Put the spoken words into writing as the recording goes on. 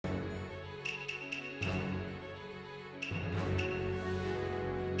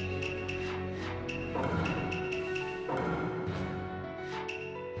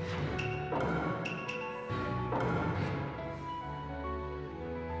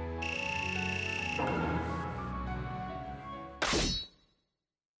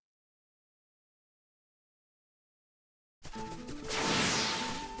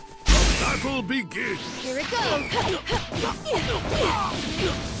battle begins! Here it goes!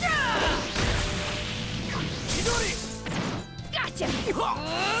 Gotcha!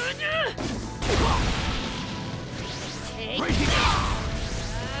 Right here!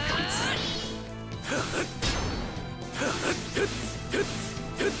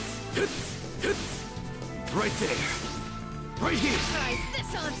 Right there! Right here! Try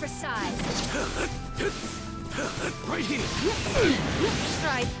this on for size! Right here!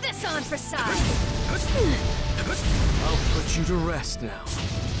 Try this on for size! I'll put you to rest now.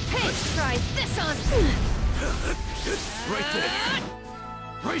 Hey, try this on! Right there!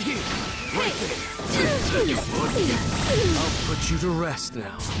 Right here! Right there! I'll put you to rest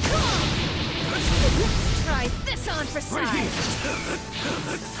now. Try this on for Right here! size!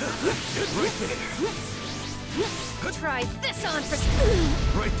 Right there! Try this on for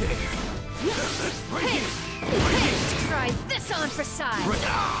Right there! Right here! Right here! Try this on for size! Right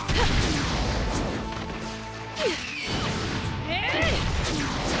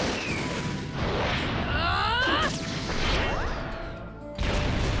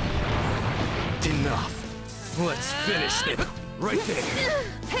Enough. Let's finish this. Right there!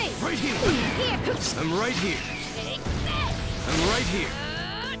 Hey! Right here! Here! I'm right here. Take this! I'm right here.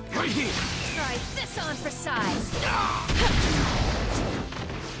 Right here! Try this on for size!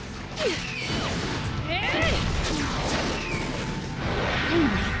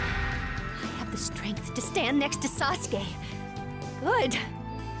 Finally, I have the strength to stand next to Sasuke. Good.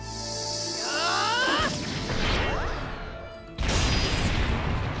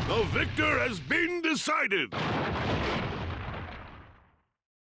 The victor has been decided!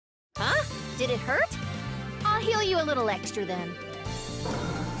 Huh? Did it hurt? I'll heal you a little extra then.